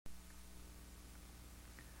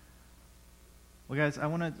Well, guys, I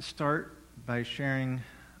want to start by sharing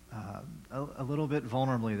a little bit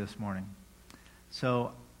vulnerably this morning.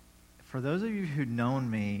 So, for those of you who've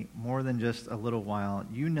known me more than just a little while,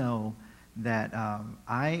 you know that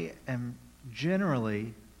I am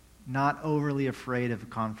generally not overly afraid of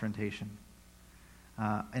confrontation.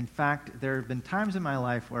 In fact, there have been times in my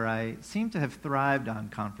life where I seem to have thrived on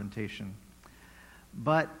confrontation.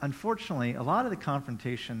 But unfortunately, a lot of the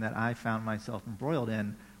confrontation that I found myself embroiled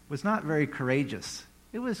in was not very courageous.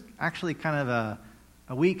 It was actually kind of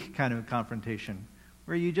a weak kind of confrontation,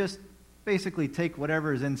 where you just basically take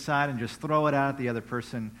whatever is inside and just throw it out at the other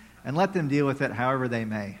person and let them deal with it however they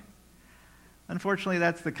may. Unfortunately,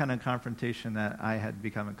 that's the kind of confrontation that I had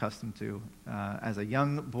become accustomed to as a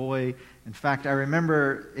young boy. In fact, I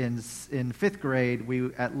remember in fifth grade,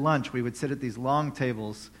 at lunch, we would sit at these long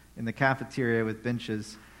tables in the cafeteria with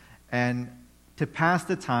benches, and to pass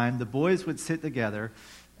the time, the boys would sit together,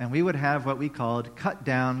 and we would have what we called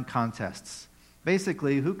cut-down contests.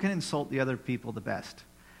 Basically, who can insult the other people the best?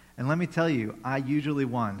 And let me tell you, I usually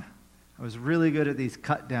won. I was really good at these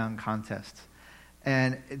cut-down contests.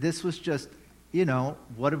 And this was just,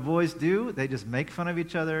 what do boys do? They just make fun of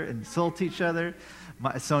each other, insult each other.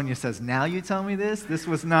 Sonia says, now you tell me this? This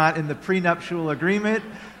was not in the prenuptial agreement.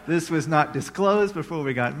 This was not disclosed before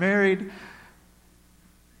we got married.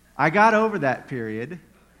 I got over that period,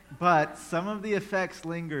 but some of the effects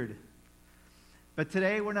lingered. But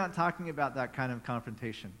today we're not talking about that kind of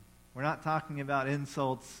confrontation. We're not talking about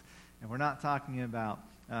insults, and we're not talking about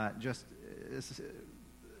just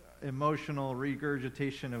emotional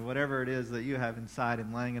regurgitation of whatever it is that you have inside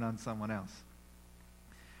and laying it on someone else.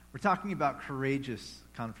 We're talking about courageous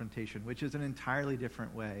confrontation, which is an entirely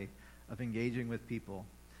different way of engaging with people.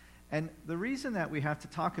 And the reason that we have to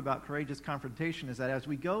talk about courageous confrontation is that as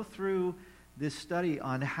we go through this study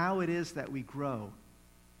on how it is that we grow,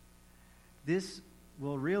 this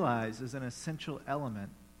we'll realize is an essential element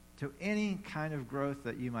to any kind of growth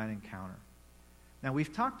that you might encounter. Now,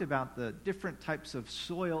 we've talked about the different types of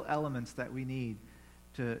soil elements that we need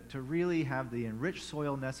to really have the enriched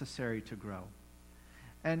soil necessary to grow.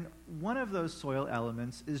 And one of those soil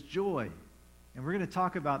elements is joy. And we're going to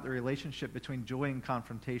talk about the relationship between joy and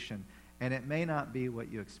confrontation, and it may not be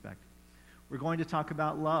what you expect. We're going to talk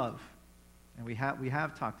about love. And we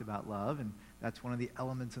have talked about love, and that's one of the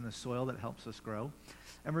elements in the soil that helps us grow.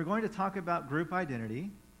 And we're going to talk about group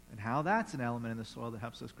identity and how that's an element in the soil that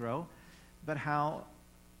helps us grow, but how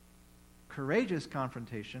courageous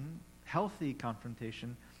confrontation, healthy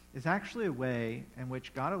confrontation, is actually a way in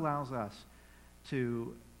which God allows us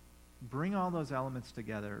to bring all those elements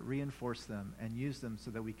together, reinforce them, and use them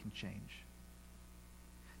so that we can change.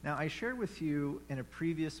 Now, I shared with you in a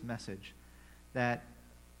previous message that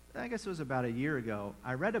I guess it was about a year ago,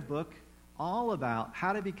 I read a book all about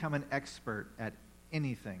how to become an expert at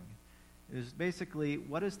anything. It was basically,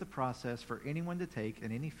 what is the process for anyone to take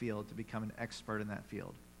in any field to become an expert in that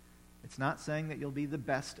field? It's not saying that you'll be the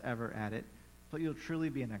best ever at it, but you'll truly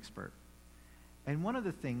be an expert. And one of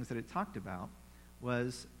the things that it talked about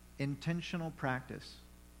was intentional practice.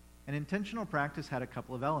 And intentional practice had a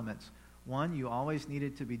couple of elements. One, you always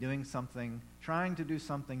needed to be doing something, trying to do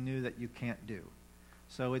something new that you can't do.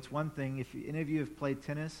 So it's one thing, if any of you have played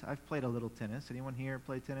tennis, I've played a little tennis. Anyone here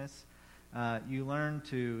play tennis? You learn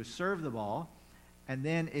to serve the ball, and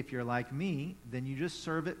then if you're like me, then you just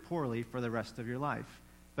serve it poorly for the rest of your life.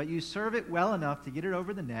 But you serve it well enough to get it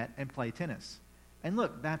over the net and play tennis. And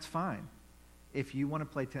look, that's fine. If you want to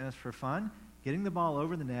play tennis for fun, getting the ball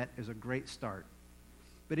over the net is a great start.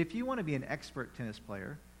 But if you want to be an expert tennis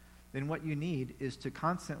player, then what you need is to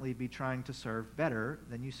constantly be trying to serve better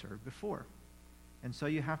than you served before. And so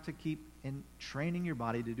you have to keep training your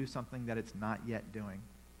body to do something that it's not yet doing.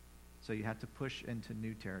 So you have to push into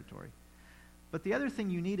new territory. But the other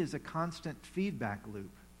thing you need is a constant feedback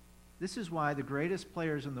loop. This is why the greatest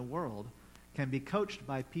players in the world can be coached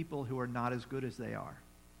by people who are not as good as they are.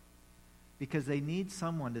 Because they need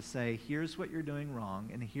someone to say, here's what you're doing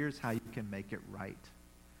wrong, and here's how you can make it right.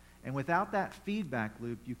 And without that feedback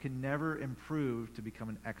loop, you can never improve to become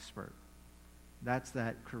an expert. That's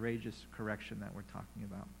that courageous correction that we're talking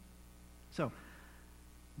about. So,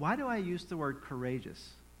 why do I use the word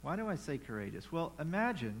courageous? Why do I say courageous? Well,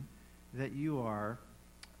 imagine that you are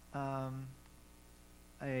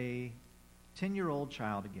a 10-year-old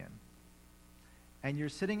child again, and you're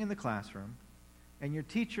sitting in the classroom, and your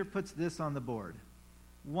teacher puts this on the board.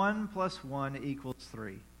 1 + 1 =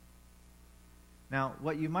 3. Now,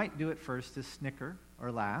 what you might do at first is snicker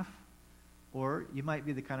or laugh, or you might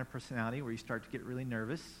be the kind of personality where you start to get really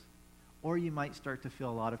nervous, or you might start to feel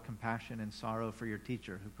a lot of compassion and sorrow for your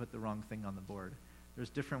teacher who put the wrong thing on the board. There's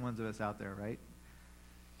different ones of us out there, right?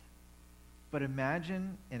 But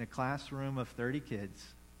imagine in a classroom of 30 kids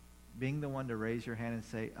being the one to raise your hand and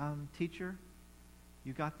say, teacher,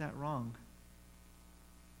 you got that wrong.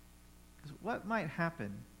 Because what might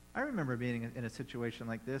happen? I remember being in a situation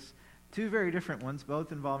like this, two very different ones,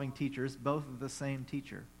 both involving teachers, both of the same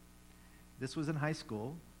teacher. This was in high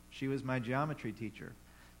school. She was my geometry teacher.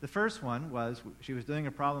 The first one was she was doing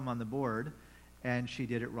a problem on the board, and she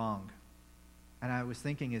did it wrong. And I was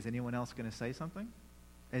thinking, is anyone else going to say something?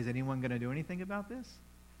 Is anyone going to do anything about this?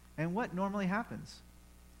 And what normally happens?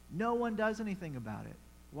 No one does anything about it.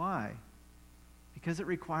 Why? Because it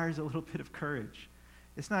requires a little bit of courage.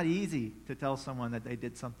 It's not easy to tell someone that they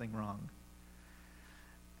did something wrong.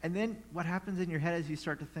 And then what happens in your head is you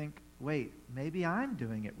start to think, wait, maybe I'm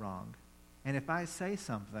doing it wrong. And if I say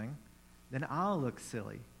something, then I'll look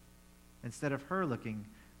silly. Instead of her looking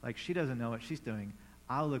like she doesn't know what she's doing,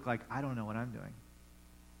 I'll look like I don't know what I'm doing.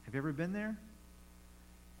 Have you ever been there?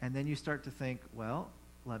 And then you start to think, well,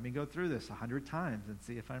 let me go through this 100 times and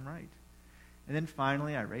see if I'm right. And then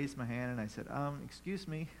finally I raised my hand and I said, excuse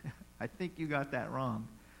me, I think you got that wrong.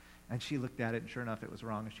 And she looked at it, and sure enough, it was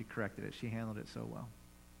wrong, and she corrected it. She handled it so well.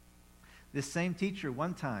 This same teacher,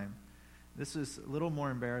 one time, this was a little more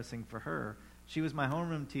embarrassing for her. She was my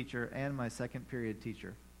homeroom teacher and my second period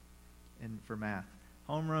teacher for math.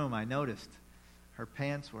 Homeroom, I noticed her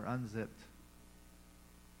pants were unzipped.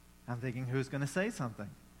 I'm thinking, who's going to say something?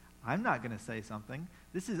 I'm not going to say something.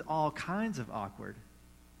 This is all kinds of awkward,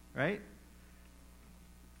 right?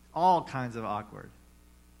 All kinds of awkward.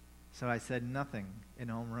 So I said nothing in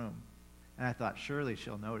homeroom. And I thought, surely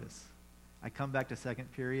she'll notice. I come back to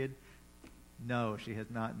second period. No, she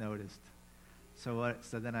has not noticed. So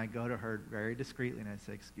then I go to her very discreetly and I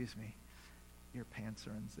say, excuse me, your pants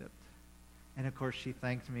are unzipped. And of course she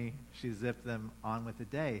thanked me. She zipped them on with the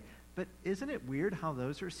day. But isn't it weird how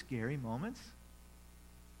those are scary moments?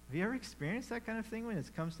 Have you ever experienced that kind of thing when it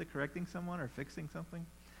comes to correcting someone or fixing something?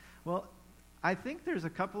 Well, I think there's a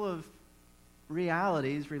couple of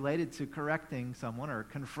realities related to correcting someone or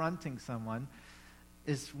confronting someone.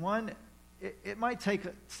 Is one, it might take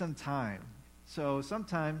some time. So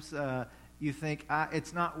sometimes you think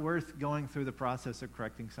it's not worth going through the process of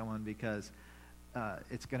correcting someone because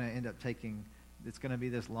it's going to end up it's going to be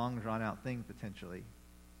this long drawn out thing potentially.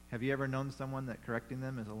 Have you ever known someone that correcting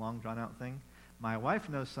them is a long drawn out thing? My wife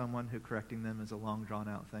knows someone who correcting them is a long drawn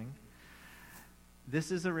out thing. This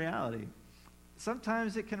is a reality.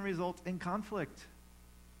 Sometimes it can result in conflict.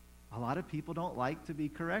 A lot of people don't like to be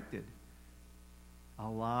corrected. A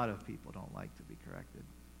lot of people don't like to be corrected.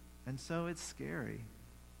 And so it's scary.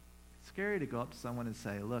 It's scary to go up to someone and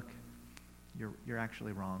say, look, you're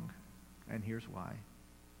actually wrong, and here's why.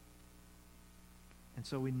 And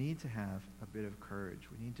so we need to have a bit of courage.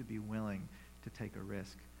 We need to be willing to take a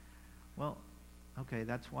risk. Well, okay,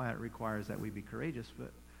 that's why it requires that we be courageous,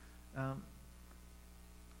 but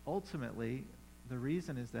ultimately, the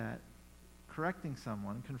reason is that correcting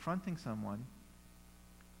someone, confronting someone,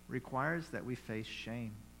 requires that we face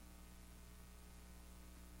shame.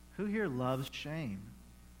 Who here loves shame?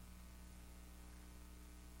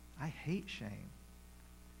 I hate shame.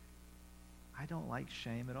 I don't like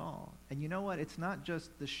shame at all. And you know what? It's not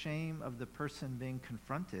just the shame of the person being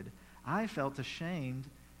confronted. I felt ashamed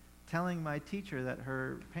telling my teacher that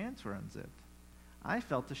her pants were unzipped. I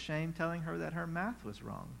felt ashamed telling her that her math was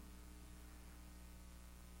wrong.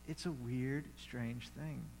 It's a weird, strange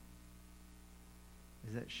thing.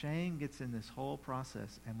 Is that shame gets in this whole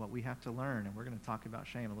process, and what we have to learn, and we're going to talk about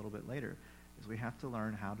shame a little bit later, is we have to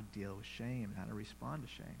learn how to deal with shame and how to respond to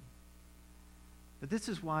shame. But this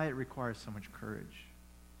is why it requires so much courage.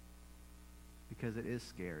 Because it is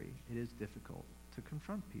scary. It is difficult to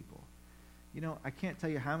confront people. You know, I can't tell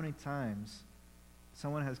you how many times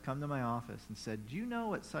someone has come to my office and said, do you know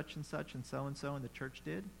what such and so-and-so in the church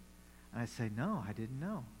did? And I say, no, I didn't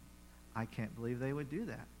know. I can't believe they would do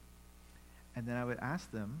that. And then I would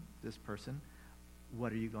ask them, this person,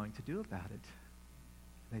 what are you going to do about it?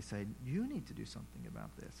 They say, you need to do something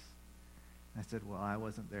about this. And I said, well, I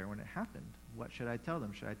wasn't there when it happened. What should I tell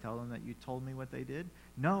them? Should I tell them that you told me what they did?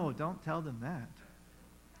 No, don't tell them that.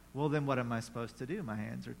 Well, then what am I supposed to do? My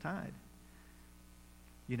hands are tied.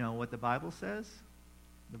 You know what the Bible says?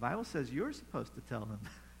 The Bible says you're supposed to tell them.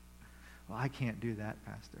 Well, I can't do that,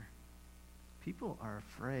 Pastor. People are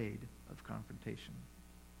afraid of confrontation.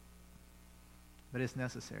 But it's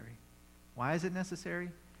necessary. Why is it necessary?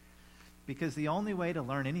 Because the only way to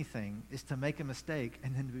learn anything is to make a mistake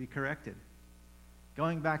and then to be corrected.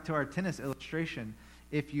 Going back to our tennis illustration,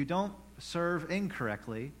 if you don't serve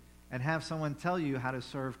incorrectly and have someone tell you how to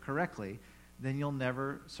serve correctly, then you'll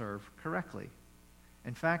never serve correctly.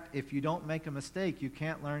 In fact, if you don't make a mistake, you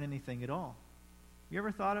can't learn anything at all. You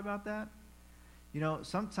ever thought about that?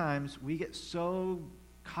 Sometimes we get so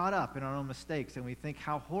caught up in our own mistakes and we think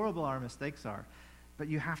how horrible our mistakes are. But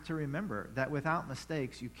you have to remember that without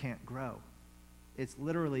mistakes, you can't grow. It's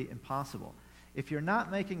literally impossible. If you're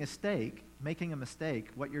not making a mistake,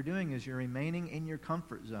 what you're doing is you're remaining in your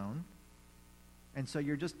comfort zone, and so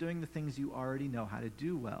you're just doing the things you already know how to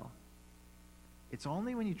do well. It's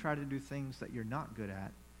only when you try to do things that you're not good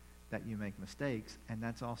at that you make mistakes, and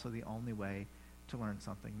that's also the only way to learn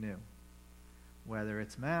something new. Whether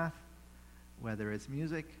it's math, whether it's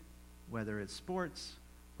music, whether it's sports,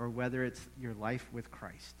 or whether it's your life with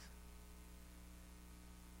Christ.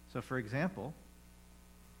 So, for example,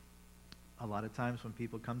 a lot of times when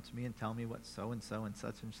people come to me and tell me what so-and-so and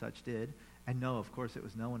such did, and no, of course, it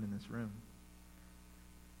was no one in this room.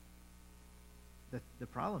 The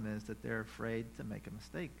problem is that they're afraid to make a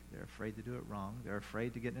mistake. They're afraid to do it wrong. They're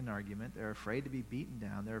afraid to get in an argument. They're afraid to be beaten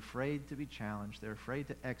down. They're afraid to be challenged. They're afraid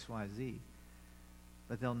to X, Y, Z.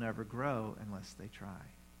 But they'll never grow unless they try,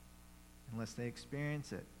 unless they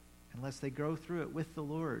experience it, unless they go through it with the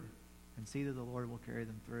Lord and see that the Lord will carry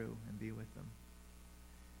them through and be with them.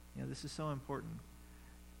 This is so important.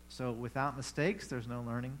 So without mistakes, there's no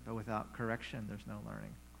learning, but without correction, there's no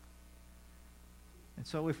learning. And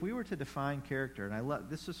so if we were to define character, and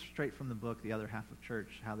this is straight from the book, The Other Half of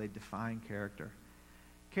Church, how they define character.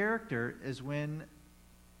 Character is when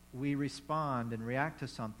we respond and react to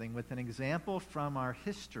something with an example from our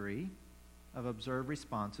history of observed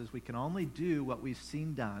responses. We can only do what we've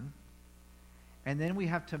seen done, and then we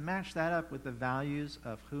have to match that up with the values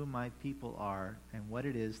of who my people are and what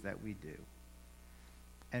it is that we do.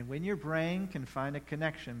 And when your brain can find a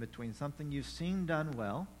connection between something you've seen done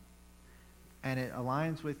well and it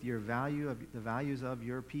aligns with the values of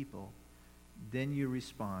your people, then you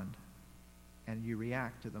respond and you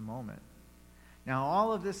react to the moment. Now,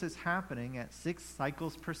 all of this is happening at 6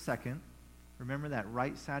 cycles per second. Remember that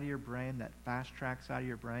right side of your brain, that fast track side of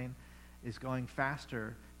your brain, is going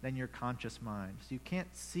faster than your conscious mind. So you can't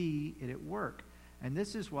see it at work. And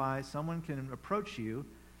this is why someone can approach you,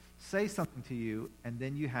 say something to you, and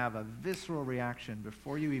then you have a visceral reaction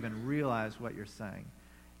before you even realize what you're saying.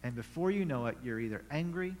 And before you know it, you're either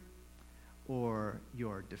angry, or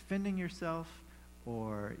you're defending yourself,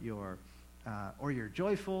 or you're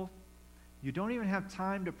joyful. You don't even have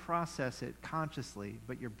time to process it consciously,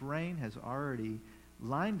 but your brain has already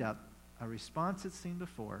lined up a response it's seen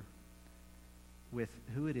before with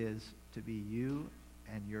who it is to be you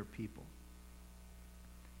and your people.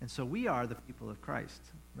 And so we are the people of Christ.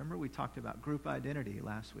 Remember, we talked about group identity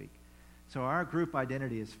last week. So our group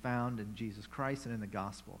identity is found in Jesus Christ and in the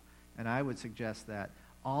gospel. And I would suggest that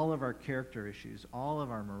all of our character issues, all of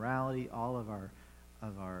our morality, all of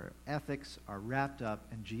our ethics are wrapped up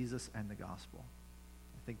in Jesus and the gospel.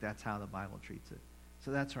 I think that's how the Bible treats it.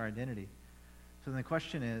 So that's our identity. So then the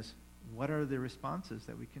question is, what are the responses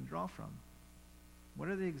that we can draw from? What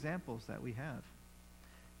are the examples that we have?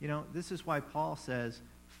 This is why Paul says,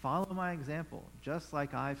 follow my example, just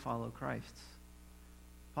like I follow Christ's.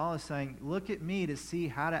 Paul is saying, look at me to see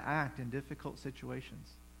how to act in difficult situations.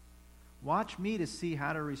 Watch me to see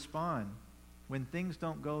how to respond when things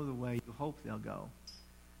don't go the way you hope they'll go.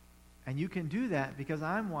 And you can do that because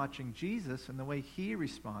I'm watching Jesus and the way he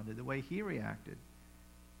responded, the way he reacted.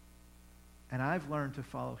 And I've learned to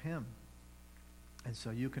follow him. And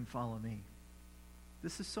so you can follow me.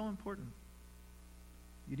 This is so important.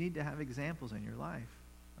 You need to have examples in your life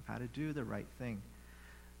of how to do the right thing.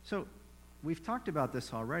 So we've talked about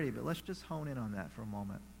this already, but let's just hone in on that for a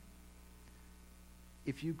moment.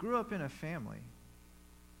 If you grew up in a family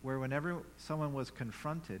where whenever someone was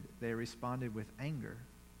confronted, they responded with anger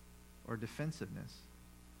or defensiveness,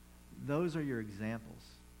 those are your examples.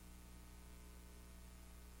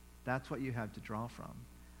 That's what you have to draw from.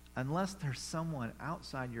 Unless there's someone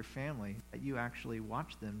outside your family that you actually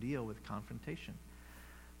watch them deal with confrontation.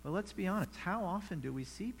 But let's be honest, how often do we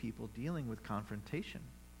see people dealing with confrontation?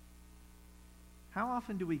 How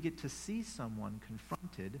often do we get to see someone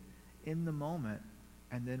confronted in the moment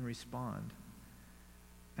and then respond?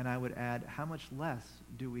 And I would add, how much less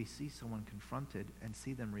do we see someone confronted and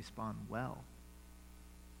see them respond well?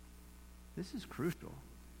 This is crucial.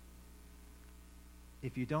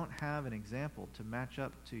 If you don't have an example to match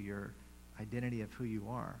up to your identity of who you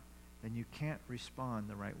are, then you can't respond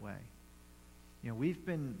the right way. We've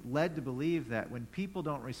been led to believe that when people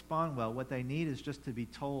don't respond well, what they need is just to be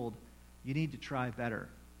told, you need to try better.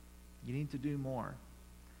 You need to do more.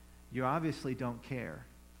 You obviously don't care.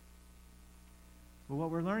 But what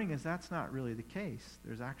we're learning is that's not really the case.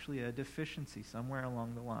 There's actually a deficiency somewhere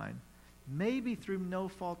along the line. maybe through no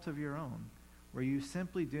fault of your own, where you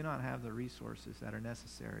simply do not have the resources that are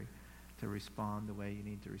necessary to respond the way you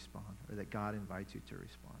need to respond, or that God invites you to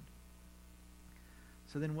respond.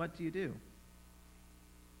 So then what do you do?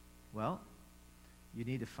 Well, you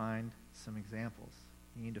need to find some examples.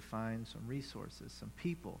 You need to find some resources, some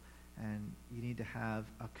people, and you need to have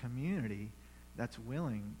a community that's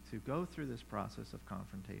willing to go through this process of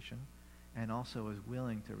confrontation and also is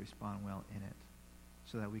willing to respond well in it,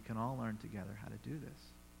 so that we can all learn together how to do this.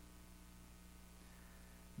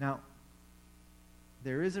 Now,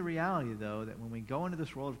 there is a reality, though, that when we go into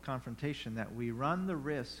this world of confrontation, that we run the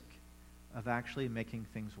risk of actually making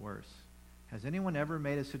things worse. Has anyone ever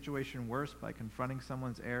made a situation worse by confronting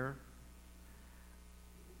someone's error?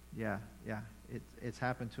 Yeah, it's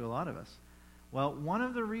happened to a lot of us. Well, one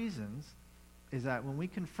of the reasons is that when we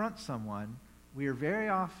confront someone, we are very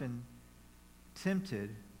often tempted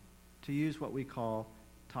to use what we call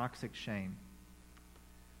toxic shame.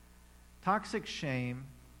 Toxic shame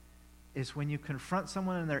is when you confront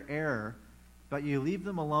someone in their error, but you leave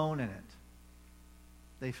them alone in it.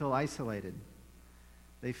 They feel isolated.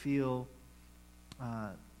 They feel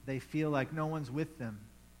like no one's with them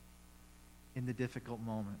in the difficult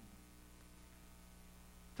moment.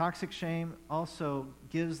 Toxic shame also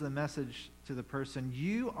gives the message to the person,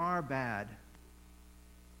 you are bad.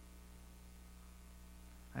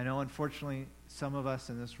 I know, unfortunately, some of us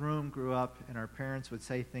in this room grew up and our parents would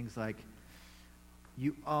say things like,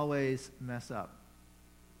 you always mess up.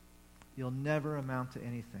 You'll never amount to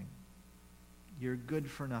anything. You're good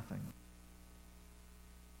for nothing.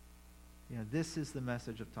 This is the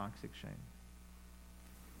message of toxic shame.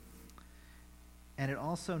 And it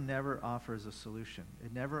also never offers a solution.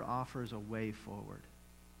 It never offers a way forward.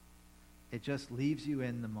 It just leaves you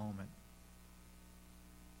in the moment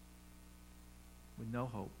with no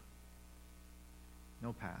hope,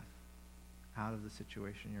 no path out of the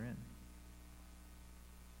situation you're in.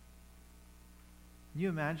 You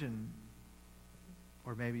imagine,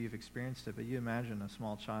 or maybe you've experienced it, but you imagine a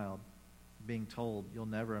small child being told you'll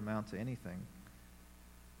never amount to anything.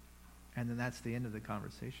 And then that's the end of the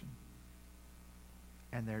conversation.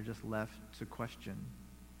 And they're just left to question,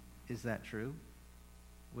 is that true?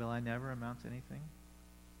 Will I never amount to anything?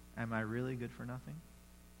 Am I really good for nothing?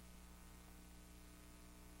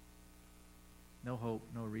 No hope,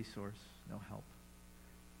 no resource, no help.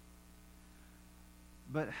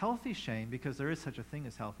 But healthy shame, because there is such a thing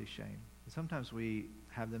as healthy shame. Sometimes we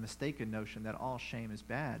have the mistaken notion that all shame is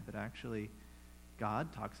bad, but actually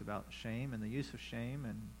God talks about shame and the use of shame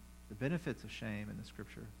and the benefits of shame in the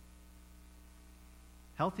Scripture.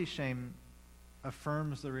 Healthy shame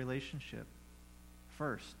affirms the relationship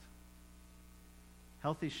first.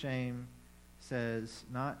 Healthy shame says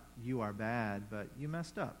not you are bad, but you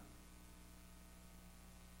messed up.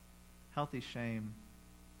 Healthy shame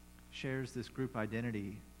shares this group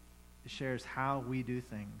identity. It shares how we do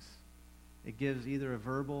things. It gives either a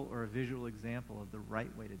verbal or a visual example of the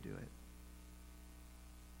right way to do it.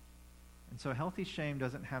 And so healthy shame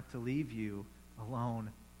doesn't have to leave you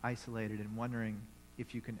alone, isolated, and wondering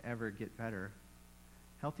if you can ever get better.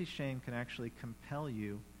 Healthy shame can actually compel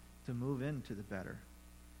you to move into the better.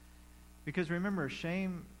 Because remember,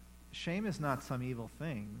 shame is not some evil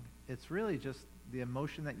thing. It's really just the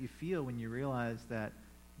emotion that you feel when you realize that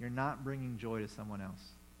you're not bringing joy to someone else.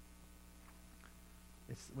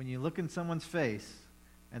 It's when you look in someone's face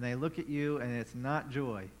and they look at you and it's not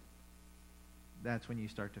joy, that's when you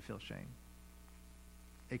start to feel shame.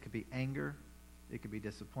 It could be anger. It could be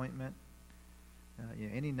disappointment.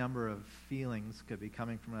 Any number of feelings could be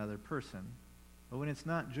coming from another person. But when it's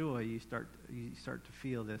not joy, you start to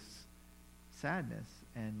feel this sadness,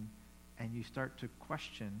 and you start to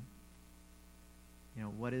question,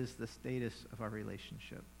 what is the status of our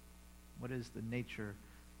relationship? What is the nature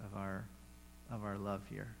of our love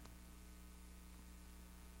here?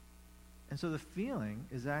 And so the feeling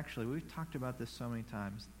is actually, we've talked about this so many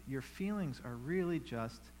times, your feelings are really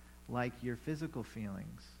just like your physical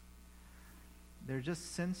feelings. They're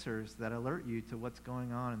just sensors that alert you to what's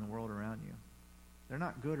going on in the world around you. They're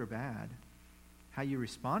not good or bad. How you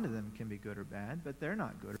respond to them can be good or bad, but they're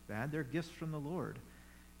not good or bad. They're gifts from the Lord.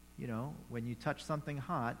 When you touch something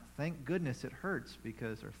hot, thank goodness it hurts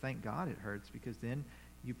or thank God it hurts, because then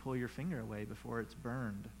you pull your finger away before it's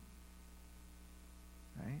burned.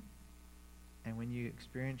 Right? And when you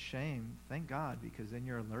experience shame, thank God, because then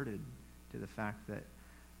you're alerted to the fact that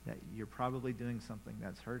you're probably doing something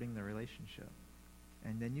that's hurting the relationship.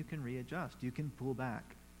 And then you can readjust. You can pull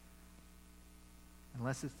back.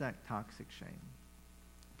 Unless it's that toxic shame.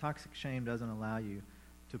 Toxic shame doesn't allow you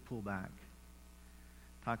to pull back.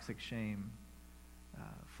 Toxic shame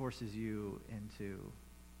forces you into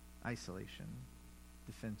isolation,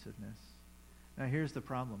 defensiveness. Now, here's the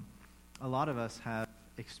problem. A lot of us have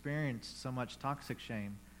experienced so much toxic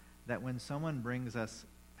shame that when someone brings us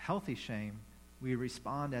healthy shame, we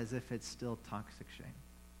respond as if it's still toxic shame.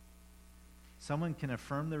 Someone can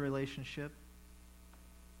affirm the relationship,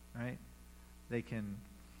 right? They can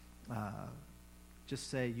just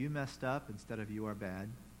say, you messed up instead of you are bad.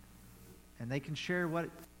 And they can share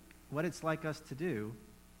what it's like us to do,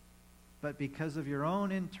 but because of your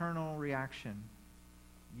own internal reaction,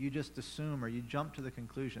 you just assume or you jump to the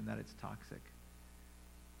conclusion that it's toxic.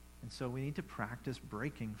 And so we need to practice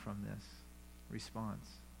breaking from this response.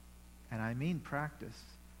 And I mean practice.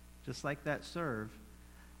 Just like that serve,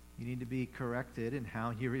 you need to be corrected in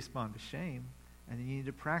how you respond to shame, and then you need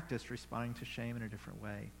to practice responding to shame in a different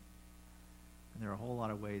way. And there are a whole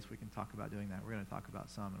lot of ways we can talk about doing that. We're going to talk about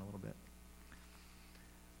some in a little bit.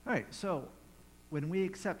 All right, so when we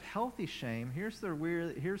accept healthy shame, here's the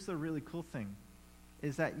really cool thing,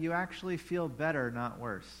 is that you actually feel better, not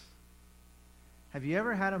worse. Have you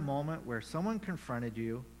ever had a moment where someone confronted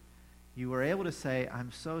you, you were able to say,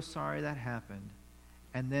 I'm so sorry that happened,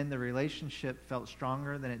 and then the relationship felt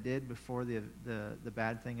stronger than it did before the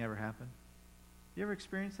bad thing ever happened? You ever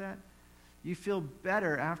experienced that? You feel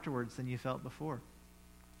better afterwards than you felt before.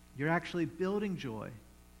 You're actually building joy.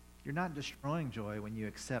 You're not destroying joy when you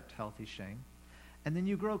accept healthy shame. And then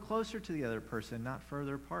you grow closer to the other person, not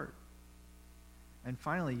further apart. And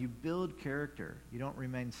finally, you build character. You don't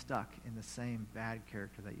remain stuck in the same bad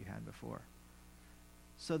character that you had before.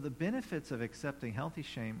 So the benefits of accepting healthy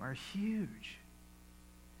shame are huge.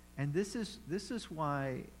 And this is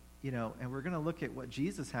why, and we're going to look at what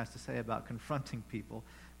Jesus has to say about confronting people,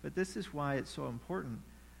 but this is why it's so important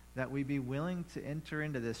that we be willing to enter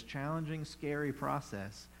into this challenging, scary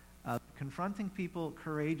process of confronting people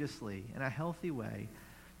courageously in a healthy way,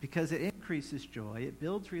 because it increases joy, it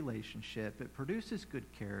builds relationship, it produces good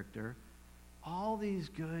character. All this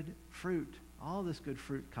good fruit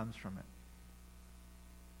comes from it.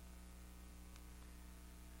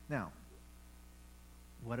 Now,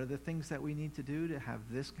 what are the things that we need to do to have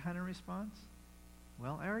this kind of response?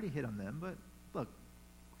 Well, I already hit on them, but look,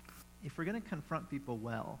 if we're going to confront people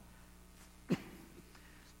well,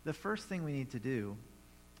 the first thing we need to do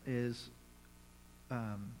is,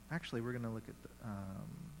 we're going to look at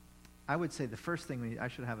I would say the first thing I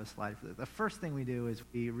should have a slide for this. The first thing we do is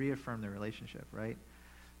we reaffirm the relationship, right?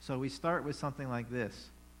 So we start with something like this.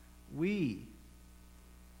 We.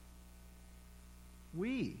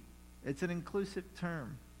 It's an inclusive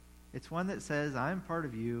term. It's one that says, I'm part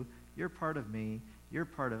of you, you're part of me, you're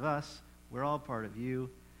part of us, we're all part of you.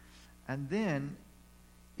 And then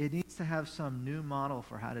it needs to have some new model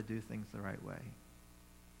for how to do things the right way.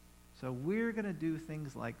 So we're going to do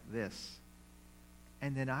things like this.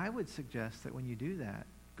 And then I would suggest that when you do that,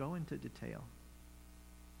 go into detail.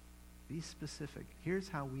 Be specific. Here's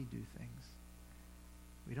how we do things.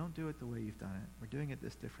 We don't do it the way you've done it. We're doing it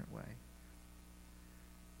this different way.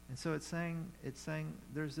 And so it's saying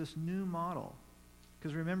there's this new model.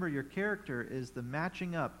 Because remember, your character is the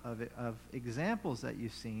matching up of examples that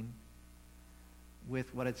you've seen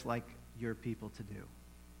with what it's like your people to do.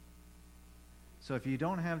 So if you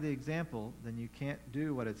don't have the example, then you can't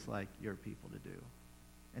do what it's like your people to do.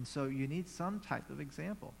 And so you need some type of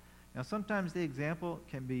example. Now, sometimes the example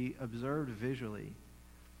can be observed visually.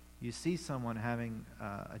 You see someone having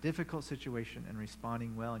a difficult situation and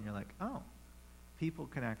responding well, and you're like, oh, people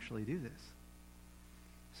can actually do this.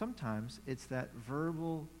 Sometimes it's that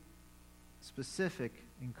verbal, specific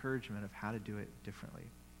encouragement of how to do it differently.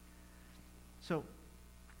 So,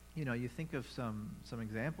 you think of some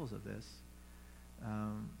examples of this.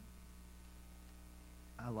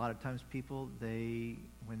 A lot of times people,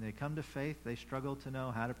 when they come to faith, they struggle to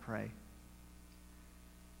know how to pray.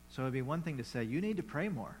 So it'd be one thing to say, you need to pray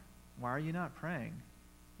more. Why are you not praying?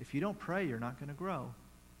 If you don't pray, you're not going to grow.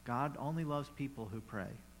 God only loves people who pray.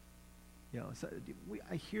 So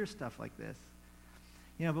I hear stuff like this.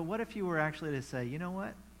 But what if you were actually to say, you know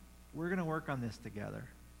what? We're going to work on this together.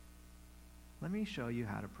 Let me show you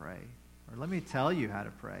how to pray. Or let me tell you how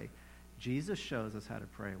to pray. Jesus shows us how to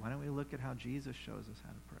pray. Why don't we look at how Jesus shows us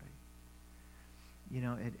how to pray?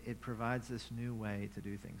 It provides this new way to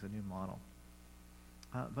do things, a new model.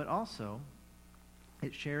 But also,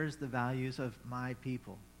 it shares the values of my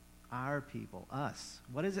people, our people, us.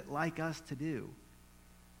 What is it like us to do?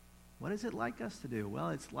 What is it like us to do?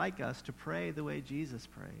 Well, it's like us to pray the way Jesus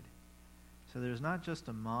prayed. So there's not just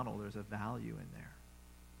a model, there's a value in there.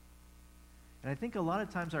 And I think a lot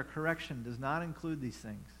of times our correction does not include these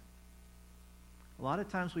things. A lot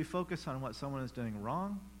of times we focus on what someone is doing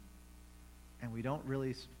wrong, and we don't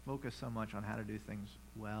really focus so much on how to do things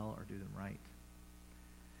well or do them right.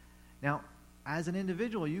 Now, as an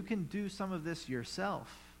individual, you can do some of this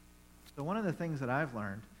yourself. So one of the things that I've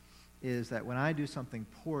learned is that when I do something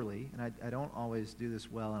poorly, and I don't always do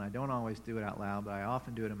this well, and I don't always do it out loud, but I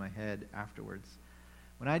often do it in my head afterwards.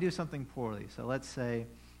 When I do something poorly, so let's say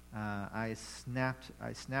I snapped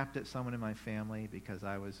at someone in my family because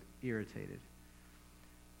I was irritated.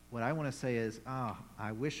 What I want to say is,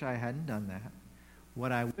 I wish I hadn't done that.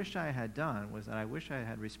 What I wish I had done was that I wish I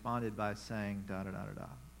had responded by saying da-da-da-da-da.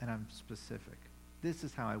 And I'm specific. This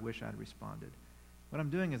is how I wish I'd responded. What I'm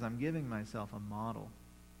doing is I'm giving myself a model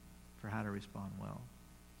for how to respond well.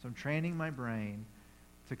 So I'm training my brain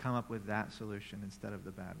to come up with that solution instead of the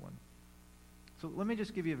bad one. So let me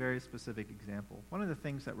just give you a very specific example. One of the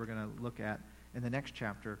things that we're going to look at in the next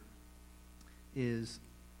chapter is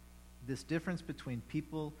this difference between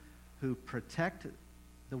people who protect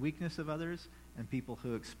the weakness of others and people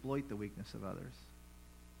who exploit the weakness of others.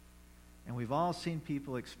 And we've all seen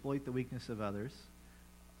people exploit the weakness of others.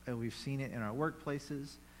 And we've seen it in our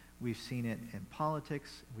workplaces. We've seen it in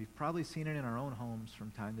politics. We've probably seen it in our own homes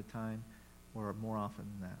from time to time, or more often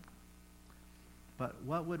than that. But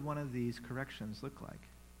what would one of these corrections look like?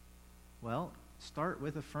 Well, start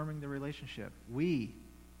with affirming the relationship. We,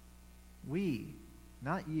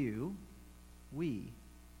 not you, we.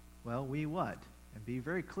 Well, we what? And be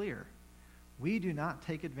very clear. We do not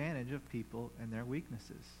take advantage of people and their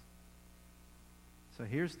weaknesses. So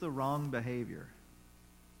here's the wrong behavior.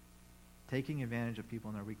 Taking advantage of people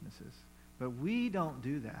and their weaknesses. But we don't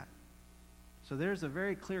do that. So there's a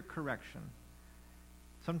very clear correction.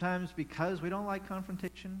 Sometimes because we don't like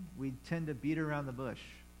confrontation, we tend to beat around the bush.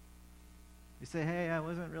 We say, hey, I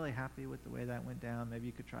wasn't really happy with the way that went down. Maybe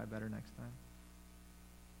you could try better next time.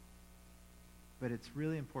 But it's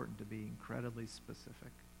really important to be incredibly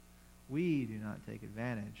specific. We do not take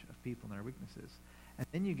advantage of people and their weaknesses. And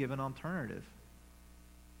then you give an alternative.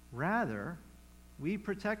 Rather, we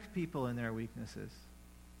protect people in their weaknesses.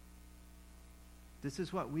 This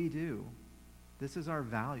is what we do. This is our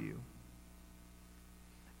value.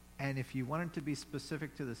 And if you wanted to be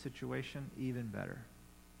specific to the situation, even better.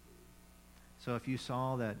 So if you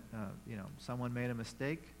saw that someone made a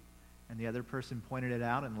mistake and the other person pointed it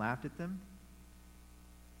out and laughed at them,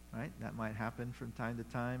 right? That might happen from time to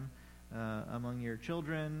time among your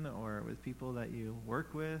children or with people that you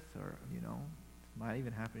work with, or might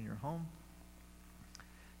even happen in your home.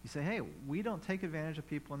 You say, hey, we don't take advantage of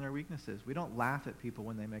people and their weaknesses. We don't laugh at people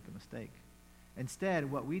when they make a mistake.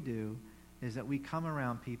 Instead, what we do is that we come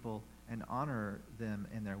around people and honor them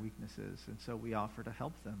in their weaknesses. And so we offer to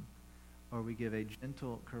help them, or we give a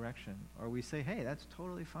gentle correction, or we say, hey, that's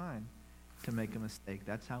totally fine to make a mistake.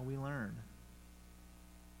 That's how we learn.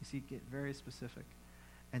 You see, get very specific.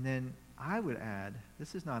 And then I would add,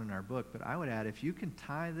 this is not in our book, but I would add, if you can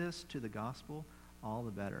tie this to the gospel, all the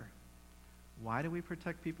better. Why do we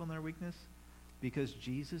protect people in their weakness? Because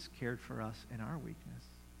Jesus cared for us in our weakness.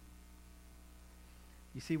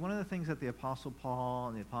 You see, one of the things that the Apostle Paul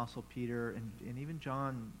and the Apostle Peter and even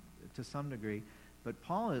John to some degree, but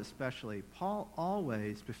Paul especially, Paul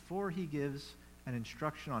always, before he gives an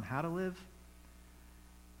instruction on how to live,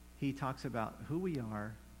 he talks about who we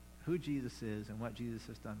are, who Jesus is, and what Jesus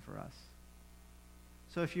has done for us.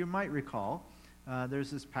 So if you might recall,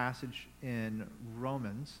 there's this passage in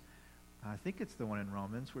Romans, I think it's the one in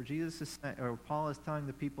Romans, where Paul is telling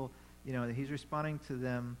the people, that he's responding to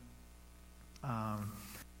them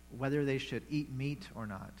whether they should eat meat or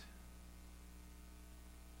not.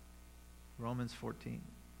 Romans 14,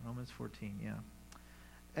 yeah.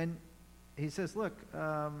 And he says, look,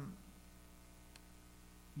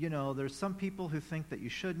 there's some people who think that you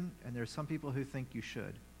shouldn't, and there's some people who think you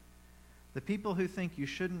should. The people who think you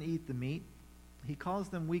shouldn't eat the meat, he calls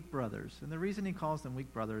them weak brothers. And the reason he calls them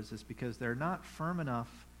weak brothers is because they're not firm enough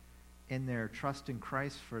in their trust in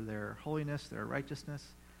Christ for their holiness, their righteousness,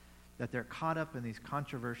 that they're caught up in these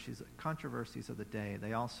controversies of the day.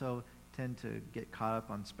 They also tend to get caught up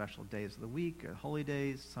on special days of the week, holy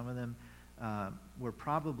days. Some of them were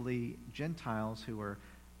probably Gentiles who were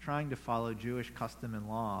trying to follow Jewish custom and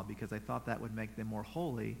law because they thought that would make them more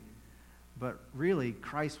holy. But really,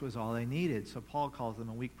 Christ was all they needed. So Paul calls them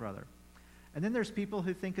a weak brother. And then there's people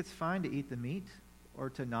who think it's fine to eat the meat or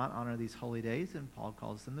to not honor these holy days, and Paul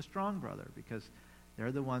calls them the strong brother because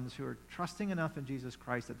they're the ones who are trusting enough in Jesus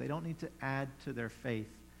Christ that they don't need to add to their faith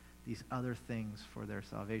these other things for their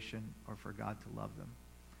salvation or for God to love them.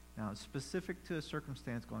 Now, it's specific to a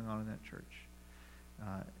circumstance going on in that church.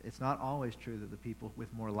 It's not always true that the people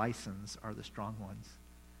with more license are the strong ones.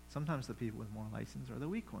 Sometimes the people with more license are the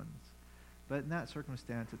weak ones. But in that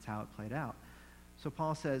circumstance, it's how it played out. So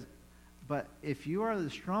Paul says, but if you are the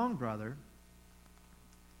strong brother,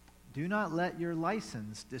 do not let your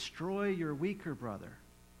license destroy your weaker brother,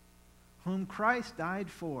 whom Christ died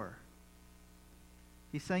for.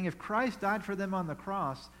 He's saying if Christ died for them on the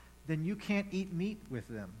cross, then you can't eat meat with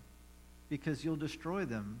them because you'll destroy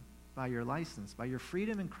them by your license. By your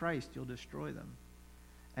freedom in Christ, you'll destroy them.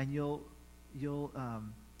 And you'll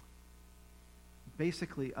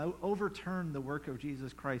basically overturn the work of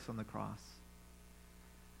Jesus Christ on the cross.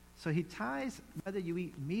 So he ties whether you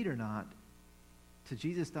eat meat or not to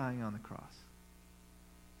Jesus dying on the cross.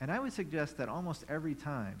 And I would suggest that almost every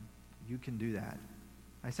time you can do that.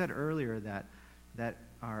 I said earlier that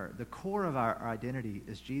the core of our identity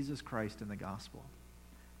is Jesus Christ and the gospel.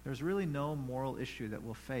 There's really no moral issue that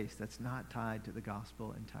we'll face that's not tied to the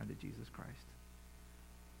gospel and tied to Jesus Christ.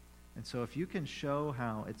 And so if you can show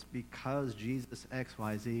how it's because Jesus X,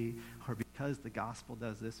 Y, Z, or because the gospel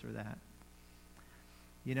does this or that,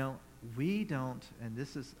 we don't, and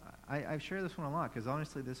this is, I share this one a lot because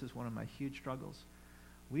honestly this is one of my huge struggles.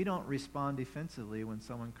 We don't respond defensively when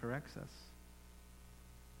someone corrects us.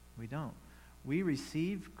 We don't. We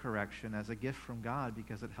receive correction as a gift from God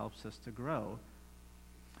because it helps us to grow.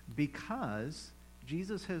 Because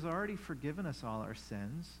Jesus has already forgiven us all our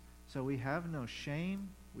sins, so we have no shame,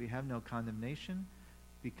 we have no condemnation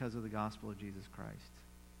because of the gospel of Jesus Christ.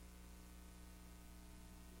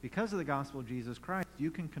 Because of the gospel of Jesus Christ, you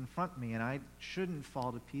can confront me and I shouldn't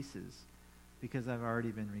fall to pieces because I've already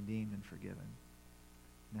been redeemed and forgiven.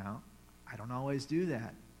 Now, I don't always do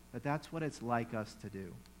that, but that's what it's like us to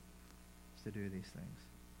do, is to do these things.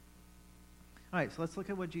 All right, so let's look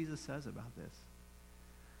at what Jesus says about this.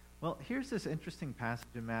 Well, here's this interesting passage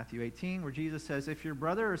in Matthew 18 where Jesus says, if your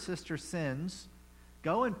brother or sister sins,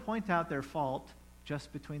 go and point out their fault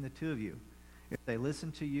just between the two of you. If they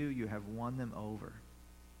listen to you, you have won them over.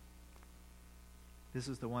 This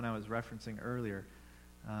is the one I was referencing earlier.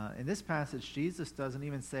 In this passage, Jesus doesn't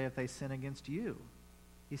even say if they sin against you.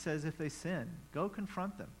 He says if they sin, go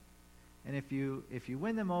confront them. And if you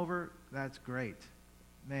win them over, that's great.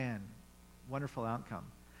 Man, wonderful outcome.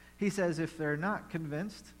 He says if they're not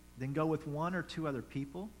convinced, then go with one or two other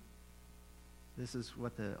people. This is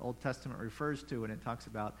what the Old Testament refers to when it talks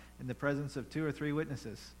about in the presence of 2 or 3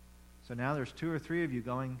 witnesses. So now there's 2 or 3 of you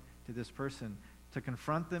going to this person to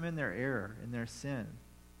confront them in their error, in their sin,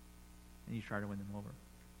 and you try to win them over.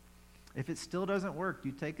 If it still doesn't work,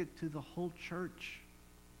 you take it to the whole church.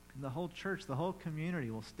 And the whole church, the whole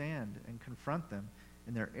community will stand and confront them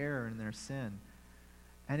in their error and their sin.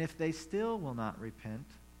 And if they still will not repent,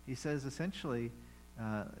 he says essentially,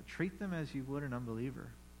 treat them as you would an unbeliever.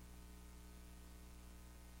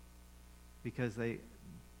 Because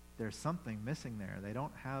there's something missing there. They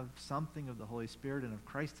don't have something of the Holy Spirit and of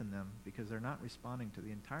Christ in them because they're not responding to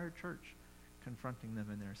the entire church confronting them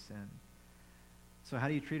in their sin. So how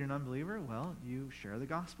do you treat an unbeliever? Well, you share the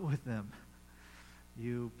gospel with them.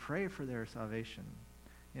 You pray for their salvation.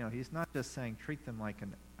 He's not just saying treat them like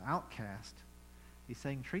an outcast. He's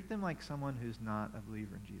saying treat them like someone who's not a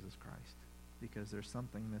believer in Jesus Christ because there's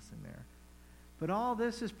something missing there. But all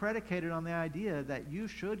this is predicated on the idea that you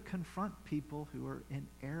should confront people who are in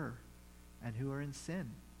error and who are in sin.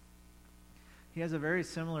 He has a very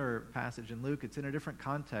similar passage in Luke. It's in a different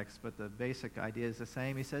context, but the basic idea is the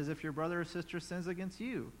same. He says, if your brother or sister sins against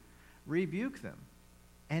you, rebuke them.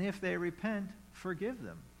 And if they repent, forgive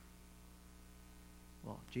them.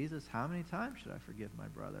 Well, Jesus, how many times should I forgive my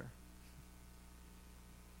brother?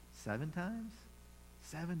 7 times?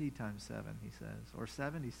 70 times 7, he says, or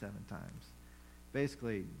 77 times.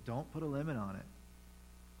 Basically, don't put a limit on it.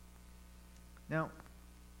 Now,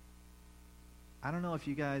 I don't know if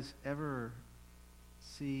you guys ever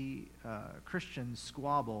see Christians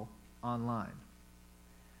squabble online.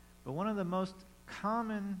 But one of the most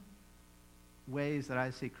common ways that I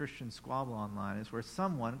see Christians squabble online is where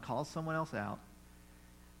someone calls someone else out,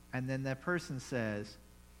 and then that person says,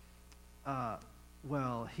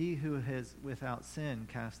 well, he who is without sin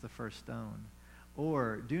cast the first stone.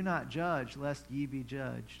 Or, do not judge, lest ye be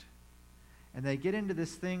judged. And they get into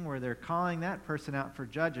this thing where they're calling that person out for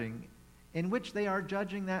judging, in which they are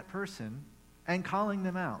judging that person and calling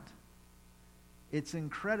them out. It's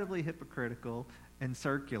incredibly hypocritical and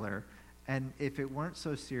circular, and if it weren't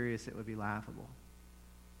so serious, it would be laughable.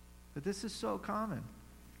 But this is so common.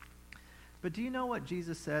 But do you know what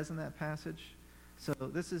Jesus says in that passage? So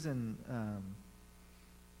this is in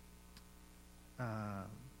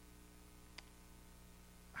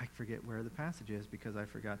I forget where the passage is because I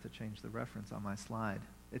forgot to change the reference on my slide.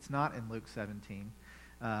 It's not in Luke 17.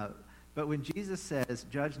 But when Jesus says,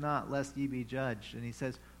 judge not lest ye be judged, and he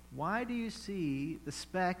says, Why do you see the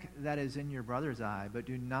speck that is in your brother's eye, but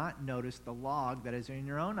do not notice the log that is in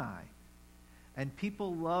your own eye? And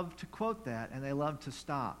people love to quote that, and they love to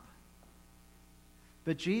stop.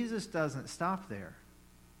 But Jesus doesn't stop there.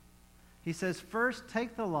 He says, first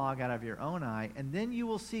take the log out of your own eye, and then you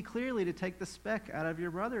will see clearly to take the speck out of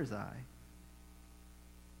your brother's eye.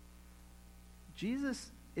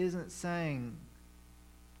 Jesus isn't saying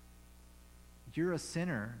you're a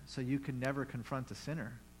sinner, so you can never confront a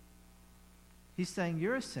sinner. He's saying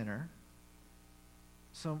you're a sinner,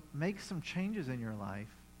 so make some changes in your life,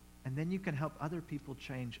 and then you can help other people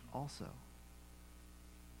change also.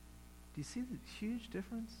 Do you see the huge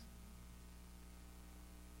difference?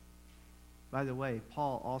 By the way,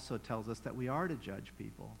 Paul also tells us that we are to judge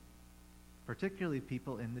people, particularly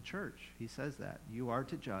people in the church. He says that. You are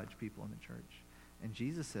to judge people in the church. And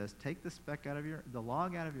Jesus says, take the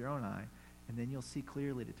log out of your own eye, and then you'll see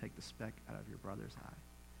clearly to take the speck out of your brother's eye.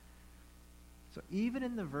 So even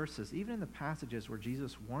in the verses, even in the passages where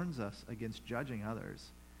Jesus warns us against judging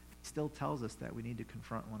others, he still tells us that we need to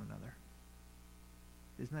confront one another.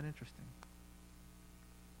 Isn't that interesting?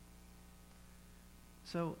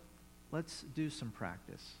 So let's do some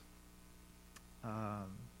practice.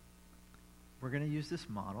 We're going to use this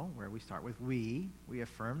model where we start with we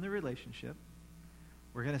affirm the relationship.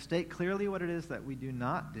 We're going to state clearly what it is that we do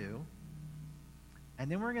not do. And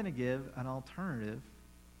then we're going to give an alternative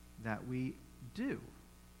that we do.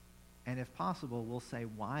 And if possible, we'll say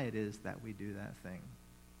why it is that we do that thing.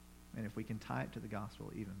 And if we can tie it to the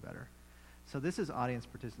gospel, even better. So this is audience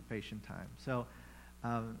participation time. So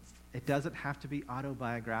it doesn't have to be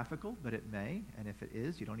autobiographical, but it may. And if it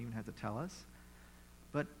is, you don't even have to tell us.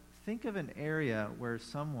 But think of an area where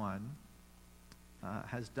someone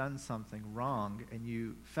has done something wrong and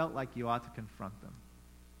you felt like you ought to confront them.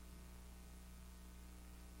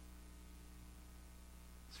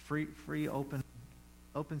 It's free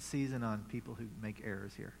open season on people who make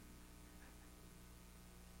errors here.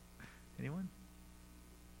 Anyone?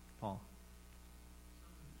 Paul.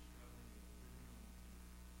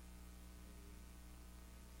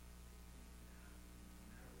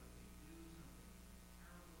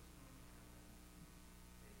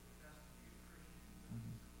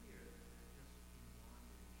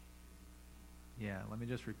 Yeah, let me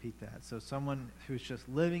just repeat that. So someone who's just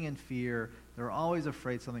living in fear, they're always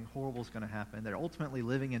afraid something horrible is going to happen. They're ultimately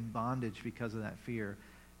living in bondage because of that fear,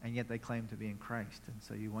 and yet they claim to be in Christ. And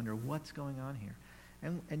so you wonder, what's going on here?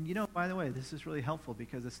 And you know, by the way, this is really helpful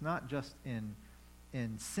because it's not just in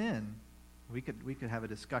sin. We could have a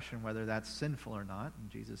discussion whether that's sinful or not, and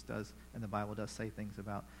Jesus does, and the Bible does say things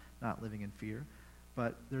about not living in fear.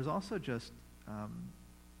 But there's also just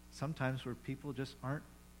sometimes where people just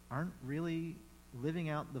aren't really living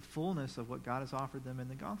out the fullness of what God has offered them in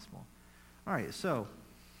the gospel. All right, so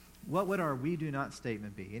what would our we do not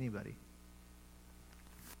statement be? Anybody?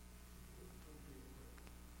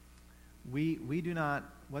 We do not,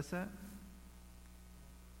 what's that?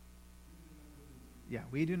 Yeah,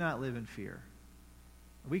 we do not live in fear.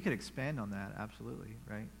 We could expand on that, absolutely,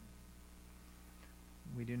 right?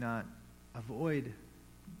 We do not avoid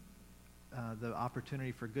the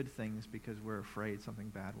opportunity for good things because we're afraid something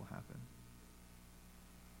bad will happen.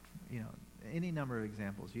 You know, any number of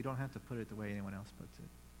examples. You don't have to put it the way anyone else puts it.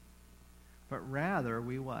 But rather,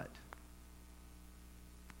 we what?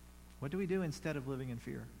 What do we do instead of living in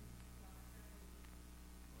fear?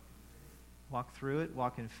 Walk through it,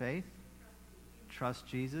 walk in faith, trust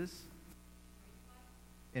Jesus,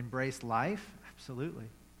 embrace life, absolutely.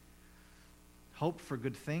 Hope for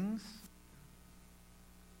good things.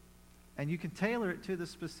 And you can tailor it to the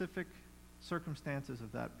specific circumstances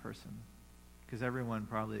of that person, because everyone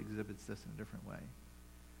probably exhibits this in a different way.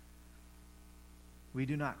 We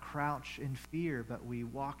do not crouch in fear, but we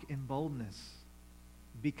walk in boldness.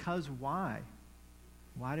 Because why?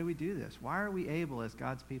 Why do we do this? Why are we able as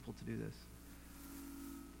God's people to do this?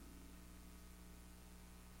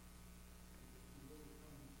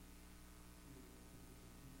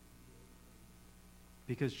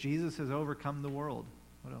 Because Jesus has overcome the world.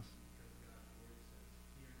 What else?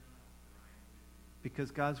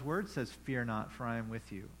 Because God's word says, fear not, for I am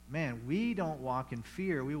with you. Man, we don't walk in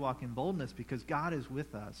fear. We walk in boldness because God is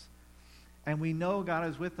with us. And we know God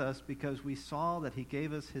is with us because we saw that he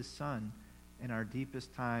gave us his son in our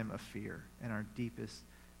deepest time of fear, in our deepest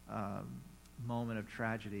moment of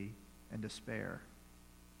tragedy and despair.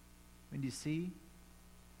 I mean, do you see?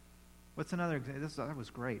 What's another example? That was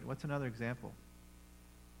great. What's another example?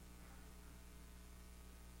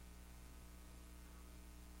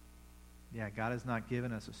 Yeah, God has not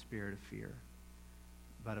given us a spirit of fear,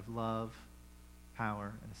 but of love,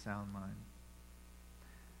 power, and a sound mind.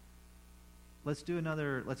 let's do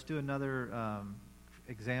another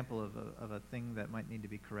example of a thing that might need to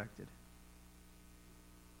be corrected.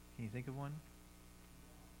 Can you think of one?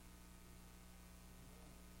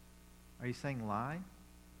 Are you saying lie?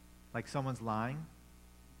 Like someone's lying?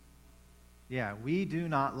 Yeah, we do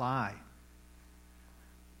not lie.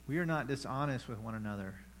 We are not dishonest with one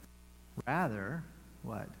another. Rather,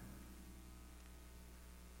 what?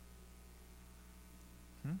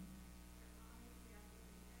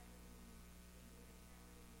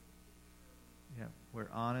 Yeah, we're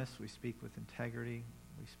honest. We speak with integrity.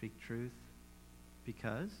 We speak truth.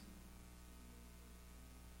 Because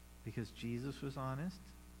Jesus was honest.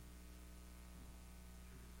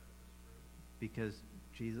 Because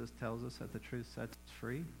Jesus tells us that the truth sets us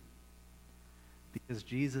free. Because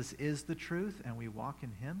Jesus is the truth and we walk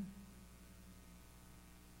in him.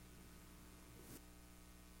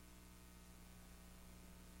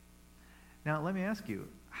 Now, let me ask you,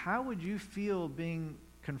 how would you feel being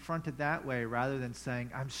confronted that way rather than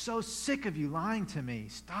saying, I'm so sick of you lying to me,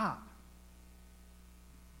 stop?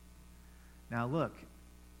 Now, look,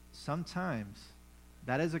 sometimes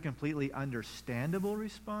that is a completely understandable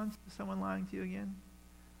response to someone lying to you again,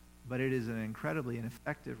 but it is an incredibly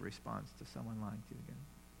ineffective response to someone lying to you again.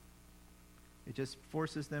 It just